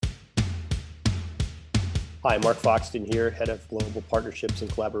Hi, Mark Foxton here, Head of Global Partnerships and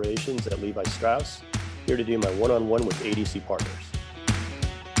Collaborations at Levi Strauss, here to do my one-on-one with ADC Partners.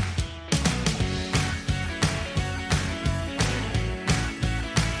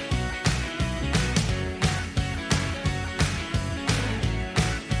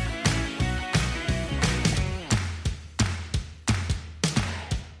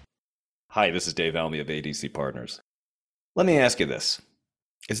 Hi, this is Dave Almy of ADC Partners. Let me ask you this.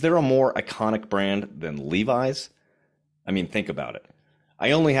 Is there a more iconic brand than Levi's? I mean, think about it.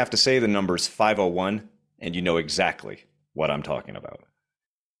 I only have to say the numbers 501, and you know exactly what I'm talking about.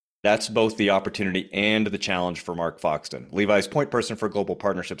 That's both the opportunity and the challenge for Mark Foxton, Levi's point person for global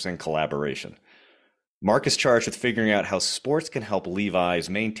partnerships and collaboration. Mark is charged with figuring out how sports can help Levi's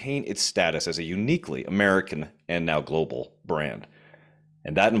maintain its status as a uniquely American and now global brand.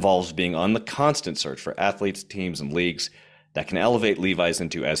 And that involves being on the constant search for athletes, teams, and leagues that can elevate Levi's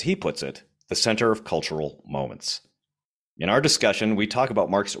into, as he puts it, the center of cultural moments. In our discussion, we talk about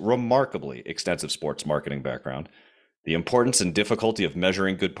Mark's remarkably extensive sports marketing background, the importance and difficulty of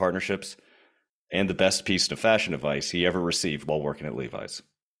measuring good partnerships, and the best piece of fashion advice he ever received while working at Levi's.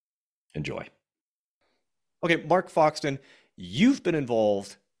 Enjoy. Okay, Mark Foxton, you've been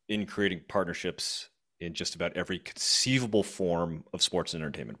involved in creating partnerships in just about every conceivable form of sports and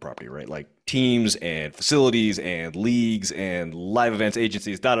entertainment property, right? Like teams and facilities and leagues and live events,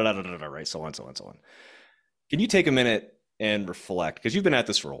 agencies, right? So on. Can you take a minute and reflect, because you've been at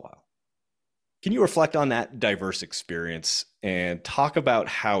this for a while. Can you reflect on that diverse experience and talk about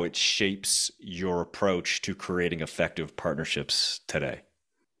how it shapes your approach to creating effective partnerships today?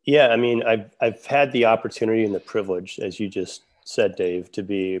 Yeah, I mean, I've had the opportunity and the privilege, as you just said, Dave, to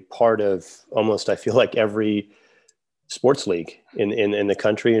be part of almost, I feel like, every sports league in the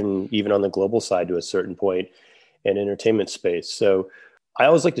country and even on the global side to a certain point in entertainment space. So I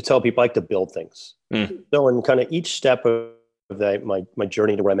always like to tell people I like to build things. So in kind of each step of that, my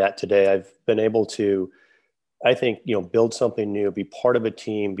journey to where I'm at today, I've been able to, I think, build something new, be part of a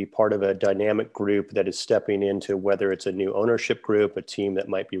team, be part of a dynamic group that is stepping into, whether it's a new ownership group, a team that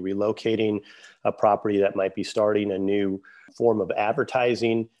might be relocating a property, that might be starting a new form of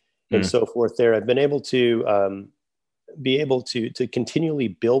advertising and so forth there. I've been able to to continually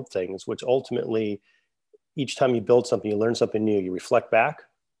build things, which ultimately each time you build something, you learn something new, you reflect back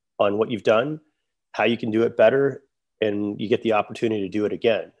on what you've done, how you can do it better, and you get the opportunity to do it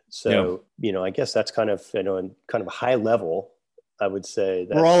again. So, I guess that's kind of, in kind of a high level, I would say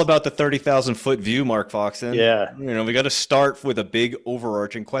that we're all about the 30,000 foot view, Mark Foxton. Yeah. We got to start with a big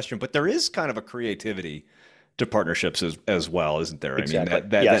overarching question, but there is kind of a creativity to partnerships as well, isn't there? Exactly. I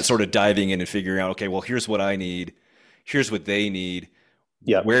mean, that sort of diving in and figuring out, okay, well, here's what I need. Here's what they need.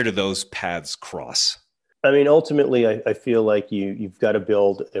 Yeah. Where do those paths cross? I mean, ultimately, I feel like you've got to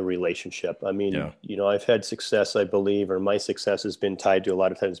build a relationship. I mean, I've had success, I believe, or my success has been tied to a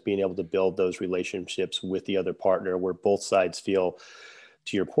lot of times being able to build those relationships with the other partner where both sides feel,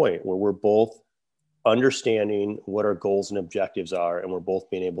 to your point, where we're both understanding what our goals and objectives are, and we're both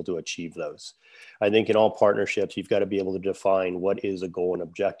being able to achieve those. I think in all partnerships, you've got to be able to define what is a goal and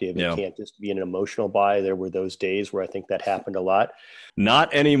objective. It can't just be an emotional buy. There were those days where I think that happened a lot.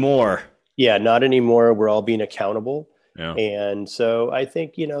 Not anymore. Yeah, not anymore. We're all being accountable. Yeah. And so I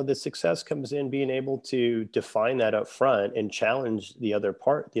think, the success comes in being able to define that up front and challenge the other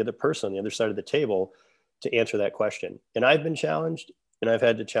person on the other side of the table to answer that question. And I've been challenged, and I've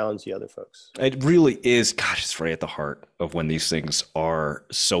had to challenge the other folks. It really is, gosh, it's right at the heart of when these things are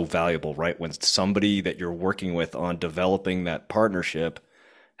so valuable, right? When somebody that you're working with on developing that partnership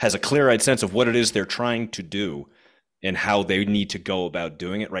has a clear-eyed sense of what it is they're trying to do and how they need to go about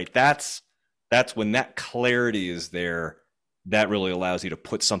doing it, right? That's when that clarity is there, that really allows you to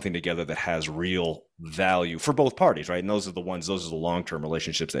put something together that has real value for both parties, right? And those are the long-term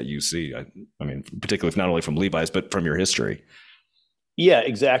relationships that you see. I mean, particularly not only from Levi's, but from your history. Yeah,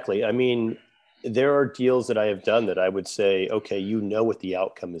 exactly. I mean, there are deals that I have done that I would say, okay, what the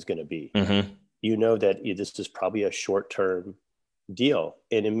outcome is going to be. Mm-hmm. You know that this is probably a short-term deal.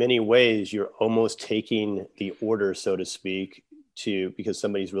 And in many ways, you're almost taking the order, so to speak, because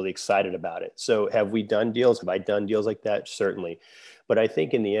somebody's really excited about it. So have we done deals? Have I done deals like that? Certainly. But I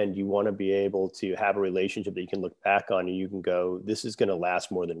think in the end, you want to be able to have a relationship that you can look back on and you can go, this is going to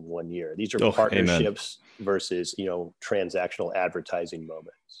last more than 1 year. These are partnerships versus, transactional advertising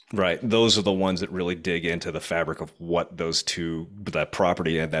moments. Right. Those are the ones that really dig into the fabric of what that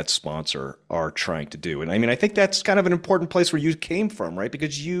property and that sponsor are trying to do. And I mean, I think that's kind of an important place where you came from, right?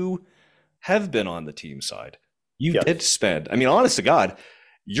 Because you have been on the team side. You did spend, I mean, honest to God,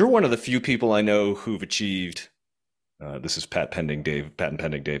 you're one of the few people I know who've achieved This is patent pending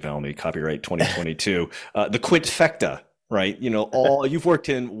Dave Almy, copyright 2022. The quinfecta, right? You've worked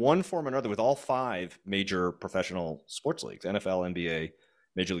in one form or another with all 5 major professional sports leagues: NFL, NBA,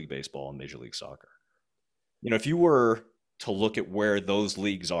 Major League Baseball, and Major League Soccer. If you were to look at where those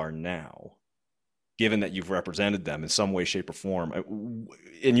leagues are now, given that you've represented them in some way, shape, or form,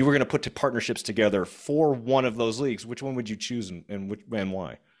 and you were going to put partnerships together for one of those leagues, which one would you choose and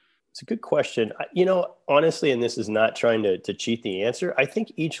why? It's a good question. Honestly, and this is not trying to cheat the answer, I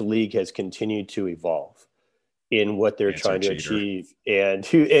think each league has continued to evolve in what they're trying to achieve and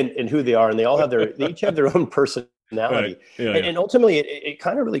who they are. And they each have their own personality. Right. Yeah, and ultimately, it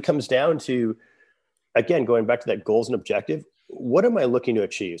kind of really comes down to, again, going back to that goals and objective. What am I looking to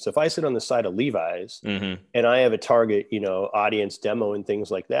achieve? So if I sit on the side of Levi's and I have a target, audience demo and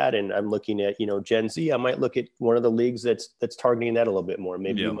things like that, and I'm looking at, Gen Z, I might look at one of the leagues that's targeting that a little bit more.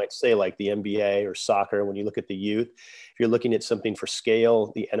 Maybe you might say like the NBA or soccer. When you look at the youth, if you're looking at something for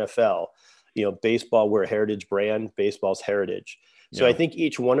scale, the NFL, baseball, we're a heritage brand, baseball's heritage. So I think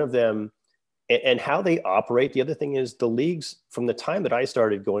each one of them and how they operate. The other thing is the leagues, from the time that I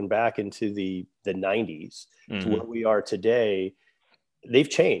started going back into the 90s to where we are today, they've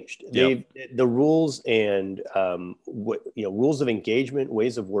changed. The rules and rules of engagement,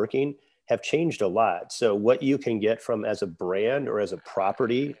 ways of working have changed a lot. So what you can get from as a brand or as a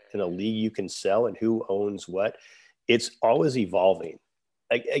property in a league you can sell and who owns what, it's always evolving.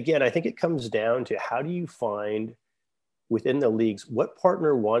 Again, I think it comes down to how do you find within the leagues, what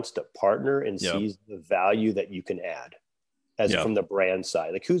partner wants to partner and sees the value that you can add from the brand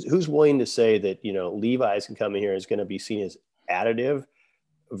side? Like who's willing to say that, Levi's can come in here is going to be seen as additive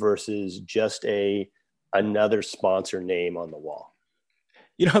versus just another sponsor name on the wall?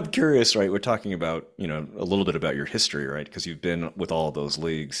 I'm curious, right? We're talking about, a little bit about your history, right? Because you've been with all of those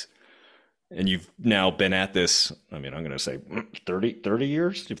leagues. And you've now been at this, I'm going to say 30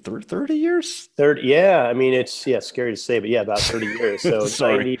 years? 30 years? 30, yeah. It's scary to say, but about 30 years. So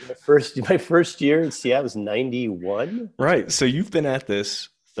my first year in Seattle was 91. Right. So you've been at this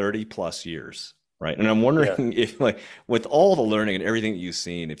 30 plus years, right? And I'm wondering if, with all the learning and everything that you've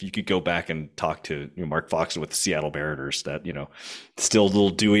seen, if you could go back and talk to Mark Fox with the Seattle Mariners that, still a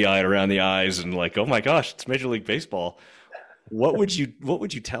little dewy eyed around the eyes and like, oh my gosh, it's Major League Baseball. What would you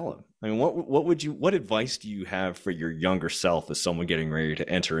tell him? What advice do you have for your younger self as someone getting ready to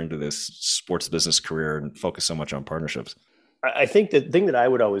enter into this sports business career and focus so much on partnerships? I think the thing that I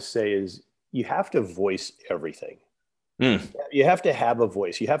would always say is you have to voice everything. You have to have a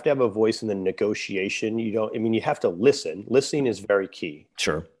voice. You have to have a voice in the negotiation. You have to listen. Listening is very key.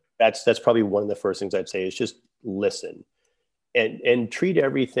 Sure. That's probably one of the first things I'd say is just listen. And treat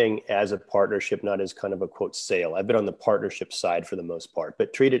everything as a partnership, not as kind of a quote sale. I've been on the partnership side for the most part,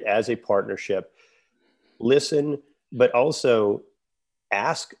 but treat it as a partnership. Listen, but also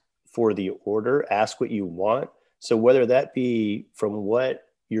ask for the order, ask what you want. So whether that be from what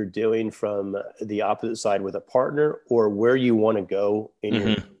you're doing from the opposite side with a partner or where you want to go in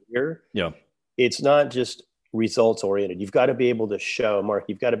your career, it's not just results oriented. You've got to be able to show, Mark,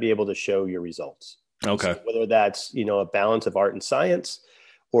 you've got to be able to show your results. Okay. So whether that's, a balance of art and science,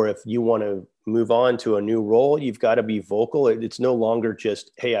 or if you want to move on to a new role, you've got to be vocal. It's no longer just,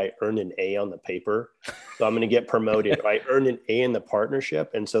 hey, I earned an A on the paper, so I'm going to get promoted. I earned an A in the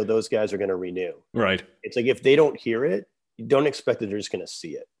partnership, and so those guys are going to renew. Right. It's like if they don't hear it, you don't expect that they're just going to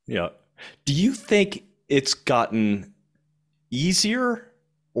see it. Yeah. Do you think it's gotten easier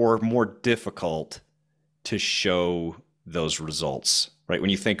or more difficult to show those results, right? When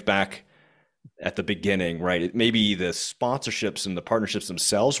you think back at the beginning, right? Maybe the sponsorships and the partnerships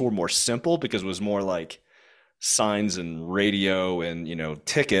themselves were more simple because it was more like signs and radio and,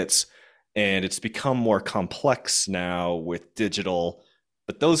 tickets. And it's become more complex now with digital,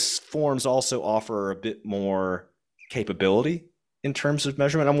 but those forms also offer a bit more capability in terms of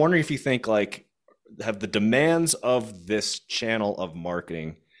measurement. I'm wondering if you think have the demands of this channel of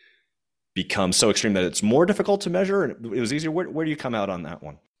marketing become so extreme that it's more difficult to measure and it was easier? Where do you come out on that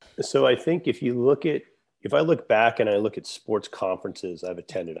one? So I think if I look back and I look at sports conferences I've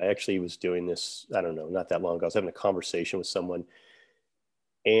attended, I actually was doing this, I don't know, not that long ago. I was having a conversation with someone.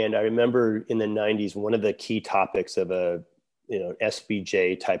 And I remember in the 90s, one of the key topics of a,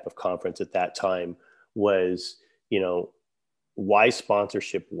 SBJ type of conference at that time was, why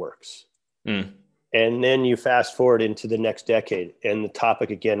sponsorship works. And then you fast forward into the next decade and the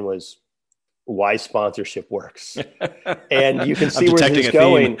topic again was why sponsorship works. And you can see where this is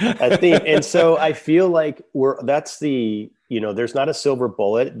going, a theme. And so I feel like there's not a silver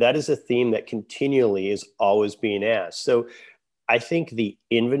bullet. That is a theme that continually is always being asked. So I think the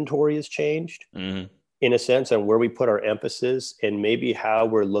inventory has changed. in a sense, on where we put our emphasis and maybe how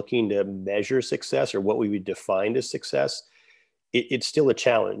we're looking to measure success or what we would define as success, it's still a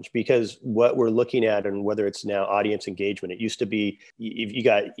challenge, because what we're looking at, and whether it's now audience engagement, it used to be you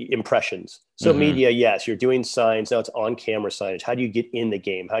got impressions. So media, yes, you're doing signs. Now it's on camera signage. How do you get in the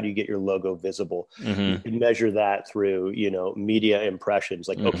game? How do you get your logo visible? You can measure that through, media impressions.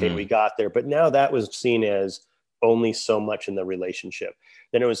 Like, okay, we got there. But now that was seen as only so much in the relationship.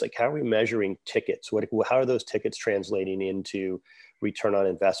 Then it was like, how are we measuring tickets? How are those tickets translating into return on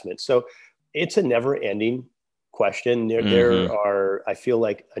investment? So it's a never ending question. There are, I feel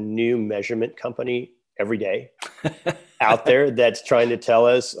like, a new measurement company every day out there that's trying to tell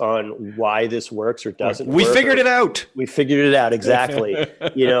us on why this works or doesn't work. We figured it out. We figured it out. Exactly.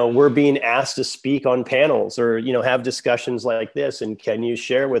 We're being asked to speak on panels or, have discussions like this. And can you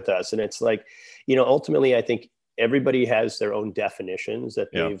share with us? And it's like, ultimately, I think everybody has their own definitions that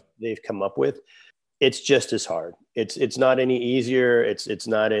they've come up with. It's just as hard. It's not any easier. It's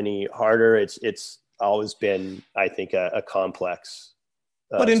not any harder. It's always been, I think, a complex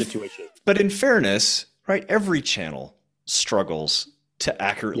situation. But in fairness, right, every channel struggles to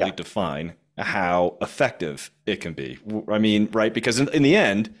accurately define how effective it can be. I mean, right, because in the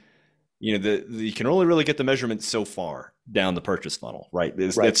end, you can only really get the measurement so far down the purchase funnel, right?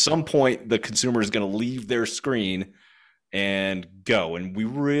 At some point, the consumer is going to leave their screen and go, and we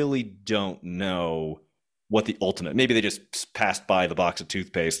really don't know what the ultimate, maybe they just passed by the box of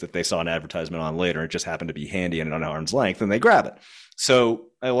toothpaste that they saw an advertisement on later. It just happened to be handy and on arm's length, and they grab it. So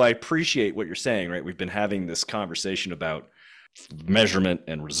I appreciate what you're saying, right? We've been having this conversation about measurement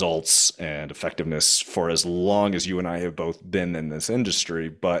and results and effectiveness for as long as you and I have both been in this industry.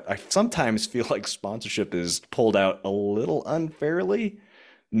 But I sometimes feel like sponsorship is pulled out a little unfairly,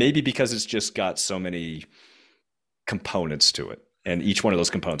 maybe because it's just got so many components to it. And each one of those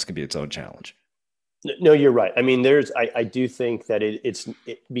components can be its own challenge. No, you're right. I mean, I do think that it's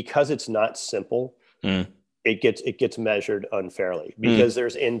because it's not simple. It gets measured unfairly because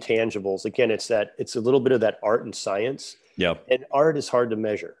there's intangibles. Again, it's a little bit of that art and science. Yeah. And art is hard to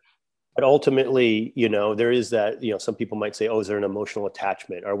measure. But ultimately, there is that, some people might say, oh, is there an emotional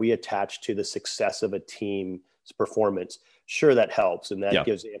attachment? Are we attached to the success of a team's performance? Sure, that helps. And that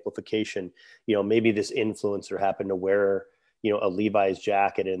gives amplification. Maybe this influencer happened to wear a Levi's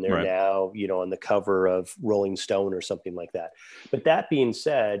jacket and they're now, on the cover of Rolling Stone or something like that. But that being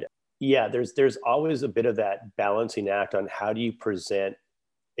said, there's always a bit of that balancing act on how do you present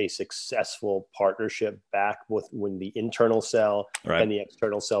a successful partnership back with when the internal sell and the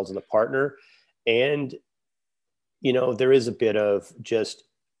external sells in the partner. And, there is a bit of just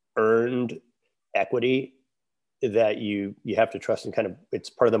earned equity that you have to trust and kind of, it's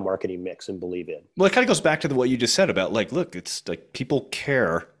part of the marketing mix and believe in. Well, it kind of goes back to what you just said about like, look, it's like people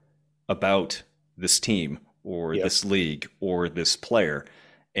care about this team or this league or this player.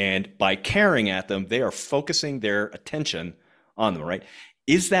 And by caring at them, they are focusing their attention on them, right?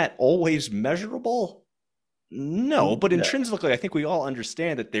 Is that always measurable? No, but intrinsically, I think we all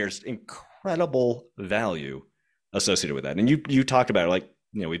understand that there's incredible value associated with that. And you talked about it, like,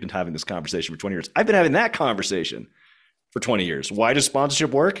 we've been having this conversation for 20 years. I've been having that conversation for 20 years. Why does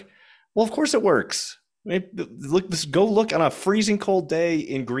sponsorship work? Well, of course it works. Go look on a freezing cold day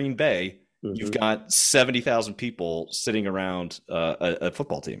in Green Bay. You've got 70,000 people sitting around a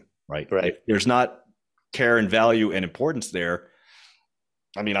football team, right? Right. There's not care and value and importance there.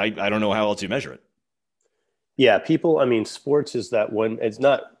 I mean, I don't know how else you measure it. Yeah, sports is that one. It's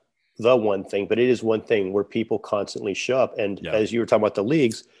not the one thing, but it is one thing where people constantly show up. And as you were talking about the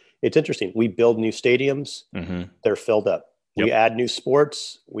leagues, it's interesting. We build new stadiums. They're filled up. We add new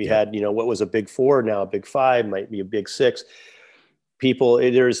sports. We had, what was a big 4, now a big 5, might be a big 6. People,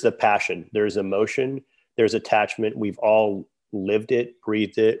 there's the passion, there's emotion, there's attachment. We've all lived it,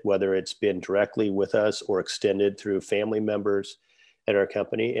 breathed it, whether it's been directly with us or extended through family members at our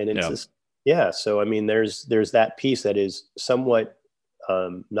company. And it's just, so, there's that piece that is somewhat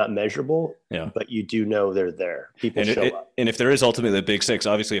not measurable, but you do know they're there. People show up. And if there is ultimately the big 6,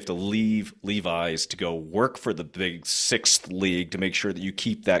 obviously you have to leave Levi's to go work for the big 6th league to make sure that you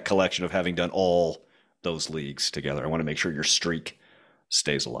keep that collection of having done all those leagues together. I want to make sure your streak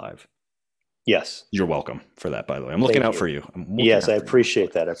stays alive. Yes. You're welcome for that, by the way. I'm looking out for you. Yes, I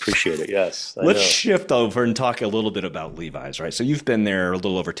appreciate that. I appreciate it. Yes. Let's shift over and talk a little bit about Levi's, right? So you've been there a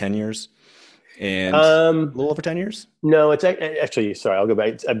little over 10 years. And a little over 10 years? No, it's actually, sorry, I'll go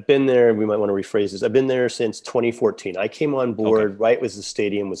back. I've been there. We might want to rephrase this. I've been there since 2014. I came on board right as the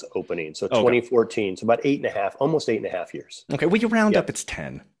stadium was opening. So 2014, so about 8.5, almost 8.5 years. Okay. Well, you round up, it's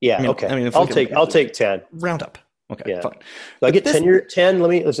 10. Yeah. I'll take 10. Round up. Okay, fine. So I get 10.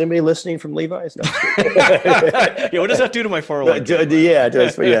 Is anybody listening from Levi's? No. Yeah, what does that do to my 401k? Yeah.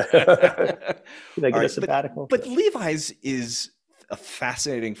 Did I get a sabbatical? But Levi's is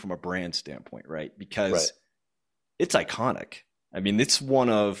fascinating from a brand standpoint, right? Because it's iconic. I mean, it's one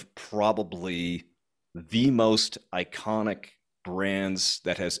of probably the most iconic brands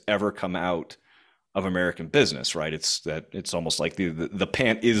that has ever come out of American business, right? It's almost like the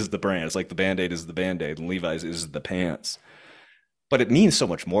pant is the brand. It's like the Band-Aid is the Band-Aid and Levi's is the pants. But it means so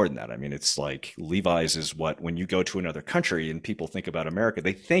much more than that. I mean, it's like Levi's is what, when you go to another country and people think about America,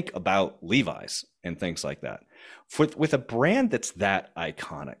 they think about Levi's and things like that. With a brand that's that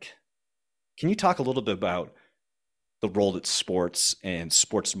iconic, can you talk a little bit about the role that sports and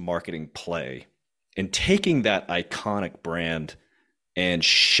sports marketing play in taking that iconic brand and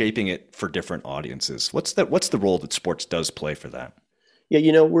shaping it for different audiences? What's the role that sports does play for that?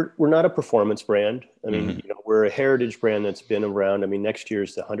 Yeah, we're not a performance brand. I mean, we're a heritage brand that's been around. I mean, next year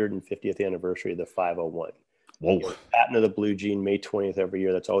is the 150th anniversary of the 501. Whoa. Patent of the blue jean, May 20th every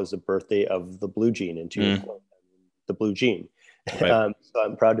year. That's always the birthday of the blue jean, and to your point, the blue jean. Right. So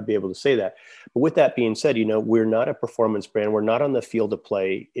I'm proud to be able to say that. But with that being said, we're not a performance brand. We're not on the field of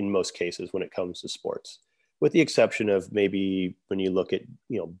play in most cases when it comes to sports, with the exception of maybe when you look at,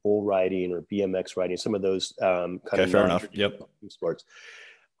 bull riding or BMX riding, some of those kind of fair enough. Yep. Sports.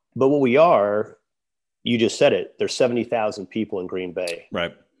 But what we are, you just said it, there's 70,000 people in Green Bay.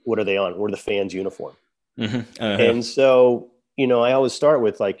 Right. What are they on? We're the fans' uniform. And so, I always start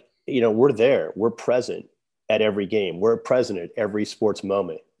with we're there. We're present at every game. We're present at every sports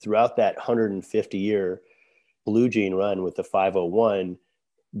moment. Throughout that 150-year blue jean run with the 501,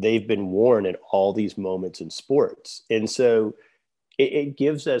 they've been worn at all these moments in sports. And so it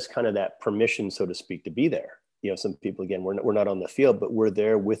gives us kind of that permission, so to speak, to be there. Some people, again, we're not on the field, but we're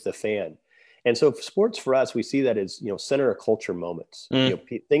there with the fan. And so sports for us, we see that as, center of culture moments,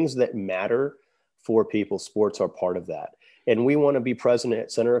 things that matter for people. Sports are part of that. And we want to be present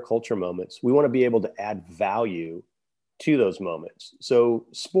at center of culture moments. We want to be able to add value to those moments. So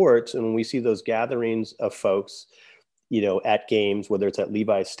sports, and when we see those gatherings of folks, at games, whether it's at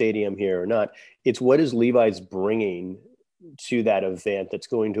Levi's Stadium here or not, it's what is Levi's bringing to that event that's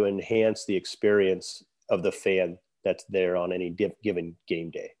going to enhance the experience of the fan that's there on any given game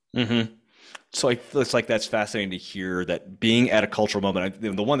day. Mm-hmm. So it's like that's fascinating to hear that being at a cultural moment.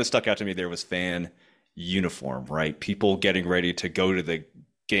 The one that stuck out to me there was fan uniform, right? People getting ready to go to the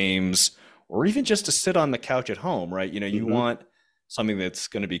games or even just to sit on the couch at home, right? You want something that's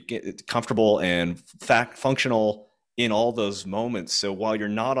going to be comfortable and functional in all those moments. So while you're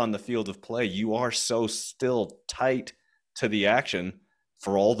not on the field of play, you are so still tight to the action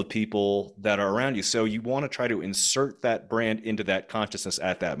for all the people that are around you. So you want to try to insert that brand into that consciousness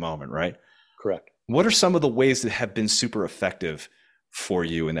at that moment, right? Correct. What are some of the ways that have been super effective for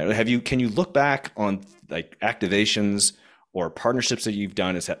you in that? Can you look back on like activations or partnerships that you've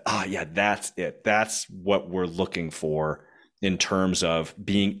done and said, that's it. That's what we're looking for in terms of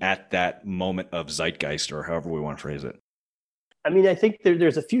being at that moment of zeitgeist, or however we want to phrase it? I mean, I think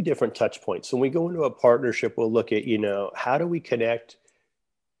there's a few different touch points. So when we go into a partnership, we'll look at, how do we connect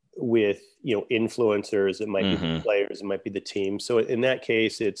with, influencers? It might be the players, it might be the team. So in that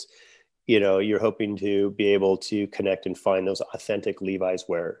case, it's, you're hoping to be able to connect and find those authentic Levi's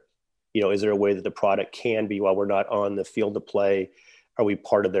wear. Is there a way that the product can be, while we're not on the field of play, are we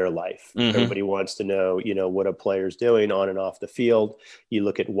part of their life? Everybody wants to know, what a player's doing on and off the field. You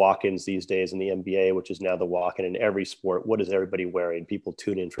look at walk-ins these days in the NBA, which is now the walk-in in every sport. What is everybody wearing? People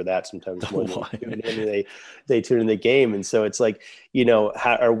tune in for that sometimes more than they tune in the game. And so it's like,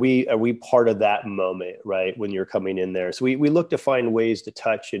 how are we part of that moment, right? When you're coming in there. So we look to find ways to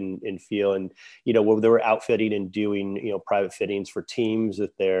touch and feel, and, whether we're outfitting and doing, private fittings for teams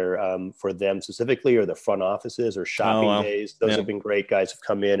that they're for them specifically, or the front offices or shopping days. Those have been great. Guys have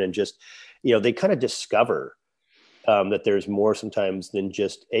come in and just, they kind of discover that there's more sometimes than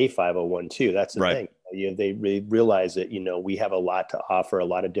just a 501 too. That's the thing. They really realize that, we have a lot to offer, a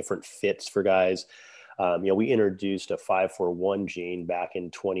lot of different fits for guys. We introduced a 541 jean back in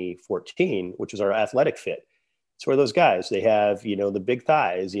 2014, which was our athletic fit. It's where those guys, they have, the big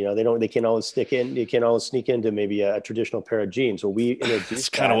thighs, they can't always sneak into maybe a traditional pair of jeans. So we introduced It's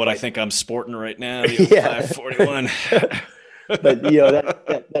kind of what I think I'm sporting right now. 541. But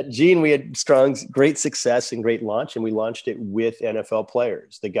that jean, we had great success and great launch, and we launched it with NFL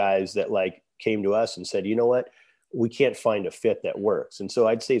players, the guys that came to us and said, you know what, we can't find a fit that works. And so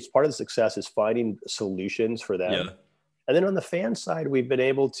I'd say it's part of the success is finding solutions for them. Yeah. And then on the fan side, we've been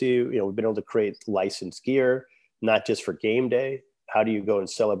able to create licensed gear, not just for game day, how do you go and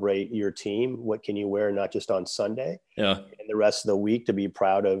celebrate your team? What can you wear, not just on Sunday and the rest of the week, to be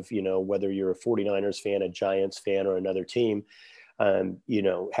proud of, whether you're a 49ers fan, a Giants fan, or another team,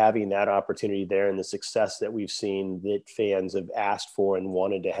 having that opportunity there and the success that we've seen that fans have asked for and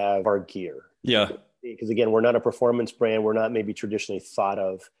wanted to have our gear. Yeah. Because again, we're not a performance brand. We're not maybe traditionally thought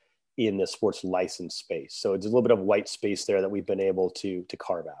of in the sports license space. So it's a little bit of white space there that we've been able to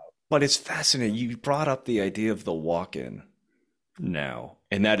carve out. But it's fascinating. You brought up the idea of the walk-in now,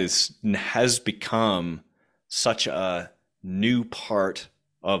 and that has become such a new part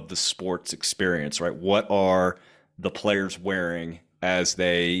of the sports experience, right? What are the players wearing as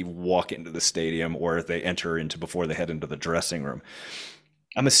they walk into the stadium or they enter into before they head into the dressing room?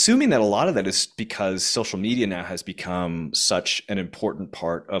 I'm assuming that a lot of that is because social media now has become such an important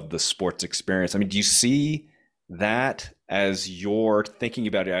part of the sports experience. I mean, do you see that as you're thinking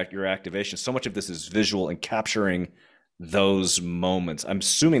about your activation? So much of this is visual and capturing those moments. I'm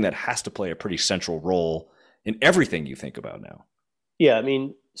assuming that has to play a pretty central role in everything you think about now. Yeah, I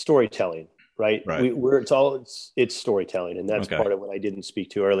mean, storytelling, right? Right. It's storytelling, and that's part of what I didn't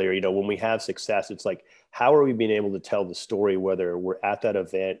speak to earlier. When we have success, it's like, how are we being able to tell the story, whether we're at that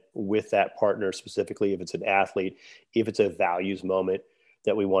event with that partner specifically, if it's an athlete, if it's a values moment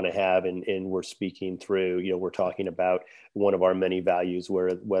that we want to have, and we're speaking through, we're talking about one of our many values,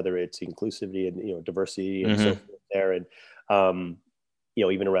 whether it's inclusivity and diversity and so forth there, and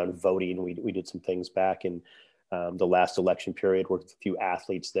even around voting, we did some things back in the last election period, worked with a few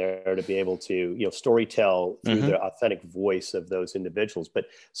athletes there to be able to storytell through the authentic voice of those individuals. But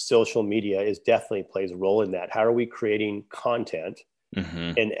social media definitely plays a role in that. How are we creating content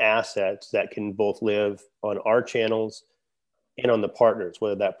and assets that can both live on our channels and on the partners,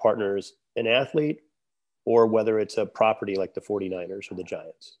 whether that partner is an athlete or whether it's a property like the 49ers or the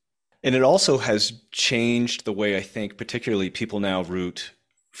Giants? And it also has changed the way I think, particularly people now root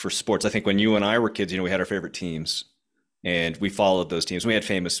for sports. I think when you and I were kids, we had our favorite teams and we followed those teams. We had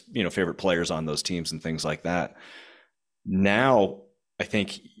famous, favorite players on those teams and things like that. Now, I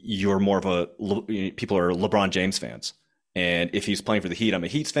think you're more of people are LeBron James fans. And if he's playing for the Heat, I'm a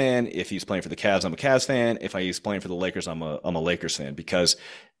Heat fan. If he's playing for the Cavs, I'm a Cavs fan. If he's playing for the Lakers, I'm a Lakers fan, because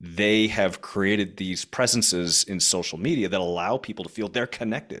they have created these presences in social media that allow people to feel they're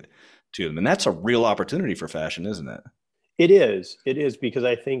connected to them. And that's a real opportunity for fashion, isn't it? It is, because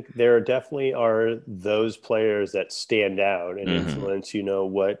I think there definitely are those players that stand out and influence,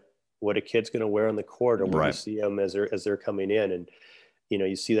 what a kid's going to wear on the court, or when you see them as they're coming in, and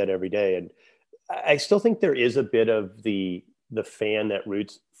you see that every day. And I still think there is a bit of the fan that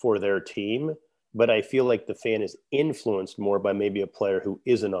roots for their team, but I feel like the fan is influenced more by maybe a player who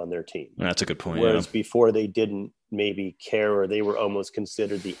isn't on their team. That's a good point. Whereas before they didn't maybe care, or they were almost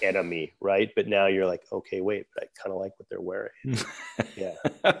considered the enemy, right? But now you're like, okay, wait, but I kind of like what they're wearing. Yeah.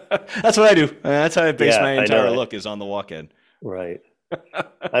 That's what I do. That's how I base my entire look, is on the walk-in. Right.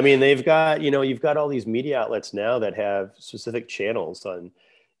 I mean, they've got, you've got all these media outlets now that have specific channels on,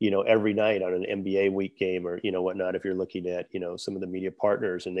 every night on an NBA week game or, whatnot. If you're looking at, some of the media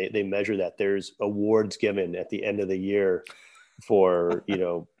partners, and they measure that, there's awards given at the end of the year for,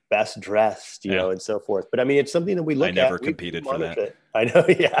 best dressed, and so forth. But I mean, it's something that we look at. I never competed for that. It. I know.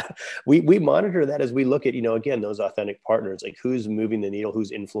 Yeah. We monitor that as we look at, again, those authentic partners, like who's moving the needle,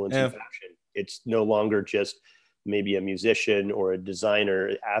 who's influencing fashion. It's no longer just maybe a musician or a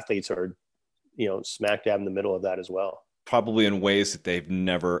designer. Athletes are, smack dab in the middle of that as well. Probably in ways that they've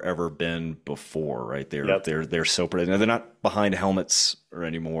never ever been before, right? They're so present. They're not behind helmets or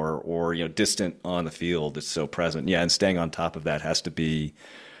anymore, or distant on the field. It's so present. Yeah, and staying on top of that has to be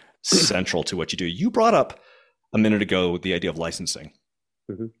central to what you do. You brought up a minute ago the idea of licensing,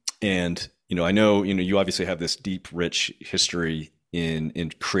 and I know you obviously have this deep, rich history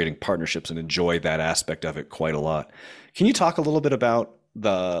in creating partnerships and enjoy that aspect of it quite a lot. Can you talk a little bit about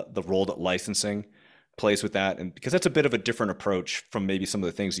the role that licensing plays with that? And because that's a bit of a different approach from maybe some of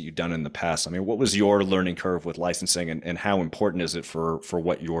the things that you've done in the past. I mean, what was your learning curve with licensing, and how important is it for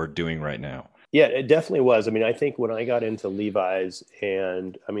what you're doing right now? Yeah, it definitely was. I mean, I think when I got into Levi's,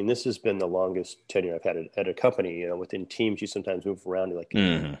 and I mean, this has been the longest tenure I've had at a company, within teams, you sometimes move around. Like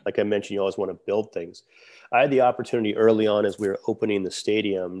I mentioned, you always want to build things. I had the opportunity early on, as we were opening the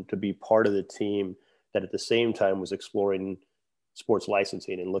stadium, to be part of the team that at the same time was exploring sports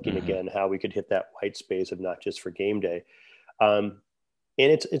licensing and looking again how we could hit that white space of not just for game day. And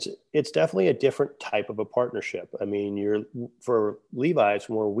it's definitely a different type of a partnership. I mean, for Levi's,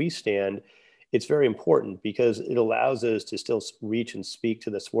 from where we stand, it's very important because it allows us to still reach and speak to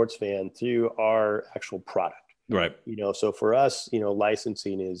the sports fan through our actual product. Right. So for us,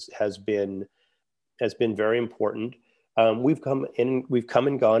 licensing has been very important. We've come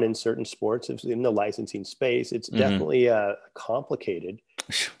and gone in certain sports in the licensing space. It's definitely a complicated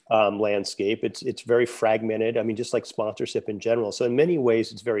landscape. It's very fragmented. I mean, just like sponsorship in general. So in many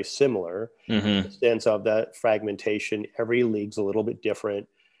ways, it's very similar in the sense of that fragmentation. Every league's a little bit different.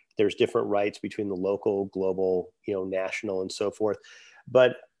 There's different rights between the local, global, national, and so forth.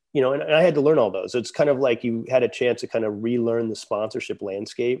 But and I had to learn all those. It's kind of like you had a chance to kind of relearn the sponsorship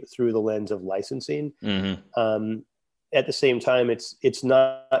landscape through the lens of licensing. At the same time, it's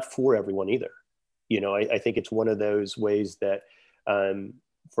not for everyone either. I think it's one of those ways that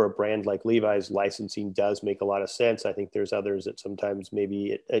for a brand like Levi's, licensing does make a lot of sense. I think there's others that sometimes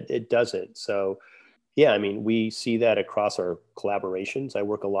maybe it doesn't. So yeah, I mean, we see that across our collaborations. I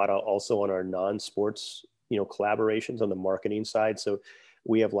work a lot also on our non-sports, collaborations on the marketing side. So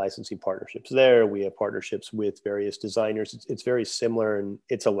we have licensing partnerships there. We have partnerships with various designers. It's very similar, and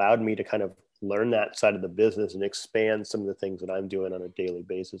it's allowed me to kind of learn that side of the business and expand some of the things that I'm doing on a daily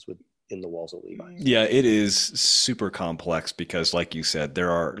basis within the walls of Levi's. Yeah, it is super complex because, like you said,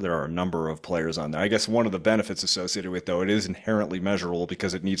 there are a number of players on there. I guess one of the benefits associated with, though, it is inherently measurable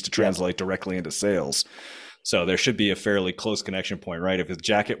because it needs to translate directly into sales. So there should be a fairly close connection point, right? If a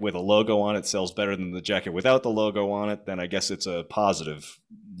jacket with a logo on it sells better than the jacket without the logo on it, then I guess it's a positive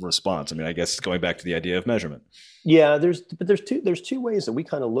response. I mean, I guess going back to the idea of measurement. Yeah, there's two ways that we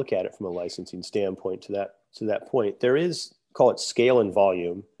kind of look at it from a licensing standpoint to that point. There is, call it scale and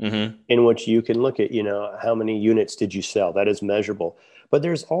volume, in which you can look at, how many units did you sell? That is measurable. But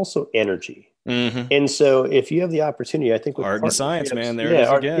there's also energy. And so if you have the opportunity, I think with art and science, man, there it is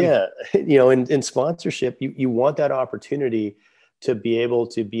again. Yeah. In sponsorship, you want that opportunity to be able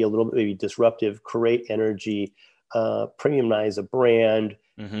to be a little bit maybe disruptive, create energy, premiumize a brand,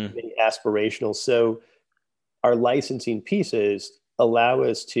 maybe aspirational. So our licensing pieces allow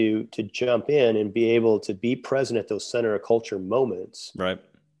us to jump in and be able to be present at those center of culture moments. Right.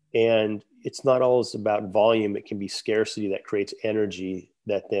 And it's not always about volume. It can be scarcity that creates energy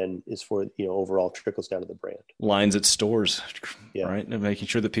that then is for, overall trickles down to the brand. Lines at stores, right? And making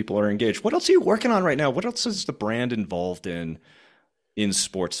sure that people are engaged. What else are you working on right now? What else is the brand involved in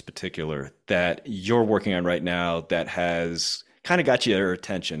sports particular that you're working on right now that has kind of got your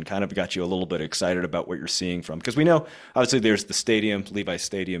attention, kind of got you a little bit excited about what you're seeing from? Because we know, obviously, there's the stadium, Levi's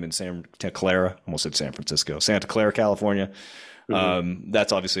Stadium in Santa Clara, almost said San Francisco, Santa Clara, California.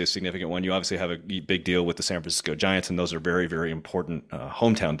 That's obviously a significant one. You obviously have a big deal with the San Francisco Giants, and those are very, very important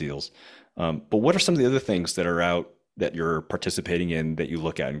hometown deals. But what are some of the other things that are out that you're participating in that you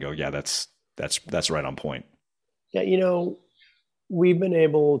look at and go, yeah, that's right on point? Yeah, we've been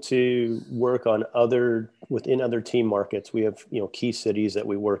able to work on within other team markets. We have, key cities that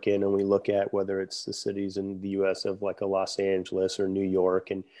we work in, and we look at whether it's the cities in the US of like a Los Angeles or New York,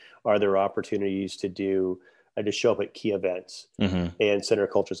 and are there opportunities to show up at key events and center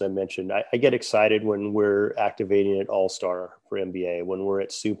cultures I mentioned. I get excited when we're activating at All-Star for NBA, when we're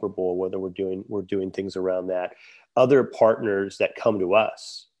at Super Bowl, whether we're doing things around that. Other partners that come to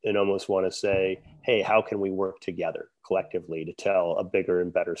us and almost want to say, hey, how can we work together collectively to tell a bigger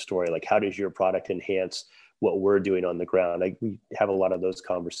and better story? Like, how does your product enhance what we're doing on the ground? We have a lot of those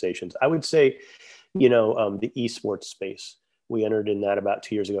conversations. I would say, the esports space, we entered in that about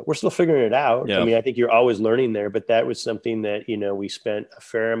 2 years ago. We're still figuring it out. Yeah. I mean, I think you're always learning there, but that was something that, we spent a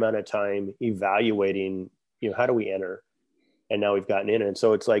fair amount of time evaluating, how do we enter? And now we've gotten in. And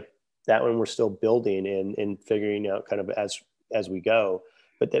so it's like that one we're still building and figuring out kind of as we go.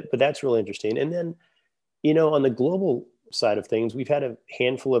 But that's really interesting. And then, on the global side of things, we've had a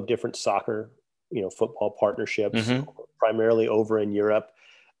handful of different soccer, football partnerships, primarily over in Europe.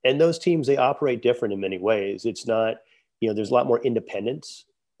 And those teams, they operate different in many ways. It's not, there's a lot more independence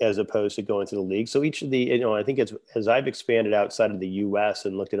as opposed to going to the league. So each of the, I think as I've expanded outside of the US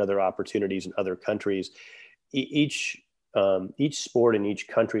and looked at other opportunities in other countries, each sport in each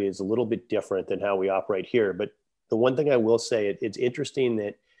country is a little bit different than how we operate here. But the one thing I will say, it's interesting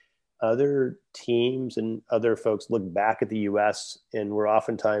that other teams and other folks look back at the US and we're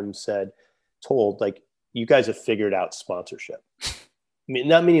oftentimes told, like, you guys have figured out sponsorship. I mean,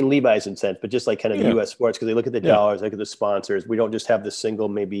 not meaning Levi's in sense, but just like kind of U.S. sports, because they look at the dollars, look at the sponsors. We don't just have the single,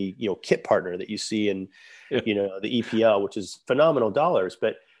 maybe, kit partner that you see in, the EPL, which is phenomenal dollars.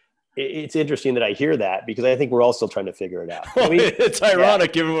 But it's interesting that I hear that because I think we're all still trying to figure it out. It's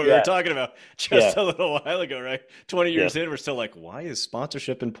ironic given what we were talking about just a little while ago, right? 20 years in, we're still like, why is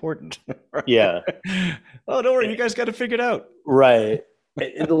sponsorship important? Yeah. Oh, don't worry. You guys got to figure it out. Right.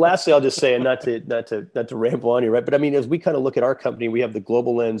 And the last thing I'll just say, and not to ramble on here, right? But I mean, as we kind of look at our company, we have the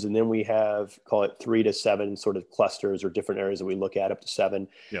global lens, and then we have, call it 3 to 7 sort of clusters or different areas that we look at, up to 7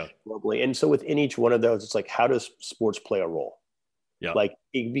 globally. And so within each one of those, it's like, how does sports play a role? Yeah. Like,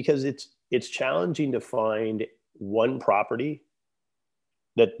 because it's challenging to find one property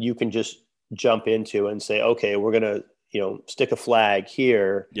that you can just jump into and say, okay, we're gonna, stick a flag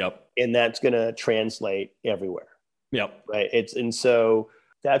here. Yep. And that's gonna translate everywhere. Yep. Right. And so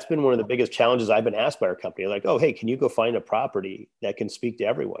that's been one of the biggest challenges I've been asked by our company. Like, oh, hey, can you go find a property that can speak to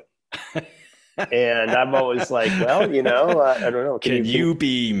everyone? And I'm always like, well, I don't know. Can you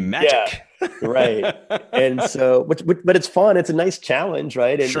be magic? Yeah, right. And so, but it's fun. It's a nice challenge,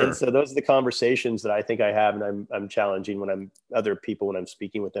 right? And so those are the conversations that I think I have, and I'm challenging when I'm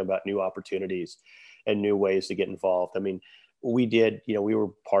speaking with them about new opportunities and new ways to get involved. I mean, we were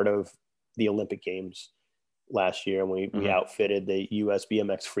part of the Olympic Games last year, and we outfitted the US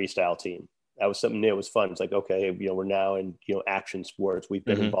BMX freestyle team. That was something new. It was fun. It's like, okay, we're now in, action sports. We've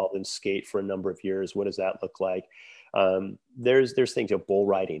been involved in skate for a number of years. What does that look like? There's things, bull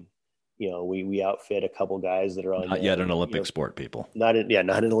riding. We outfit a couple guys that are on. Not yet an Olympic sport, people. Not an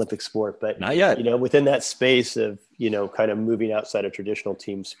Olympic sport, but not yet. Within that space of, kind of moving outside of traditional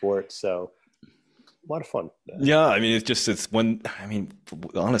team sports. So a lot of fun. Yeah. I mean,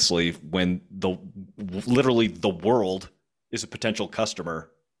 honestly, when literally the world is a potential customer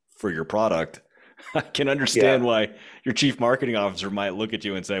for your product, I can understand why your chief marketing officer might look at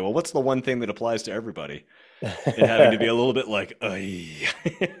you and say, well, what's the one thing that applies to everybody? And having to be a little bit like,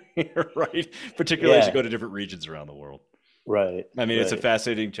 right. Particularly as you go to different regions around the world. Right. I mean, it's a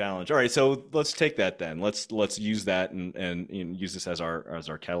fascinating challenge. All right, so let's take that then. Let's use that and use this as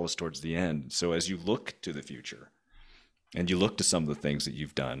our catalyst towards the end. So as you look to the future, and you look to some of the things that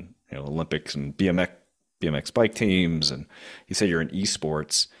you've done, Olympics and BMX bike teams, and you say you're in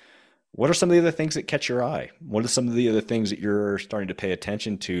esports. What are some of the other things that catch your eye? What are some of the other things that you're starting to pay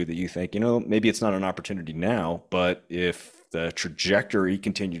attention to that you think, maybe it's not an opportunity now, but if the trajectory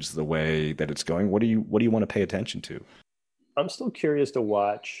continues the way that it's going, what do you want to pay attention to? I'm still curious to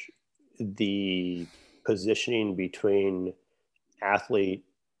watch the positioning between athlete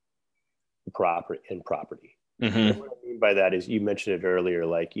and property. And what I mean by that is, you mentioned it earlier,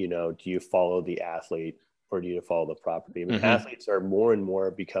 like, do you follow the athlete or do you follow the property? I mean, athletes are more and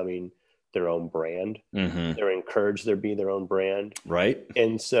more becoming their own brand. They're encouraged to be their own brand. Right.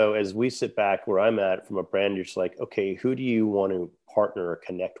 And so as we sit back where I'm at from a brand, you're just like, okay, who do you want to partner or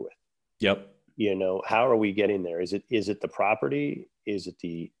connect with? Yep. How are we getting there? Is it the property? Is it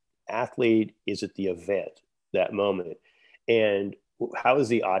the athlete? Is it the event, that moment? And how is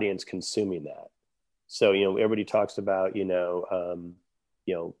the audience consuming that? So, everybody talks about, we're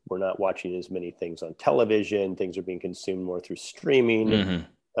not watching as many things on television. Things are being consumed more through streaming.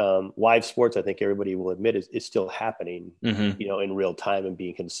 Live sports, I think everybody will admit, is still happening, in real time and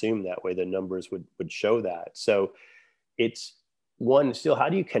being consumed that way. The numbers would show that. So it's one, still, how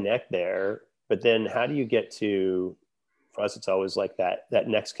do you connect there? But then how do you get to, for us, it's always like that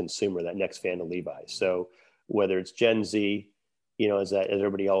next consumer, that next fan of Levi's. So whether it's Gen Z, as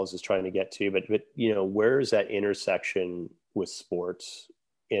everybody else is trying to get to, but where is that intersection with sports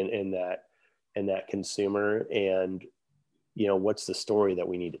in that consumer, and what's the story that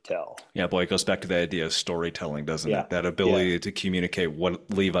we need to tell? Yeah, boy, it goes back to the idea of storytelling, doesn't it? That ability to communicate what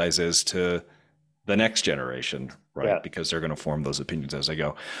Levi's is to the next generation, right? Yeah. Because they're going to form those opinions as they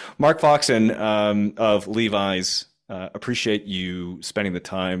go. Mark Foxen of Levi's, appreciate you spending the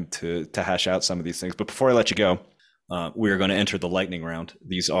time to hash out some of these things. But before I let you go, we are going to enter the lightning round.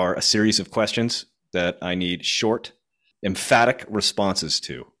 These are a series of questions that I need short, emphatic responses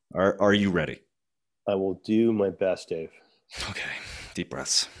to. Are you ready? I will do my best, Dave. Okay. Deep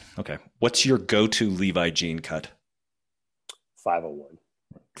breaths. Okay. What's your go-to Levi jean cut? 501.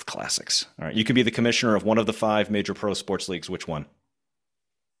 Classics. All right. You can be the commissioner of one of the 5 major pro sports leagues. Which one?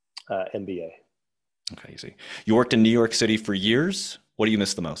 NBA. Okay, easy. You worked in New York City for years. What do you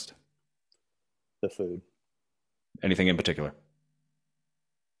miss the most? The food. Anything in particular?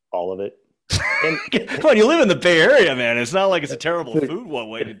 All of it. Come on, you live in the Bay Area, man. It's not like it's a terrible food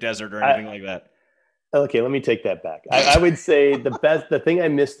one-way desert or anything like that. Okay, let me take that back. I would say the thing I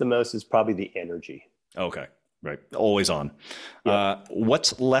miss the most is probably the energy. Okay, right. Always on. Yep.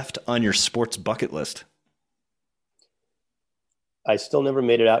 What's left on your sports bucket list? I still never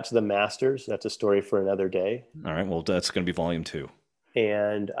made it out to the Masters. That's a story for another day. All right, well, that's going to be volume 2.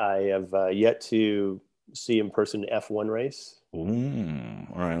 And I have yet to see in person F1 race. Ooh,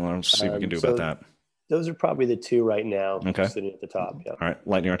 all right, well, let's see what we can do about that. Those are probably the 2 right now, okay, sitting at the top. Yeah. All right,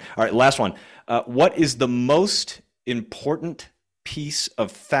 lightning round. All right, last one. What is the most important piece of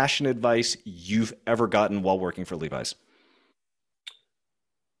fashion advice you've ever gotten while working for Levi's?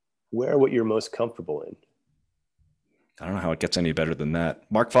 Wear what you're most comfortable in. I don't know how it gets any better than that.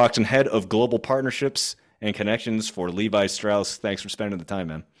 Mark Foxton, head of global partnerships and connections for Levi Strauss. Thanks for spending the time,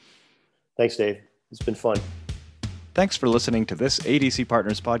 man. Thanks, Dave. It's been fun. Thanks for listening to this ADC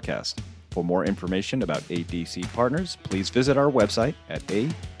Partners podcast. For more information about ADC Partners, please visit our website at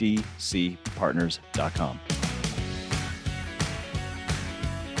adcpartners.com.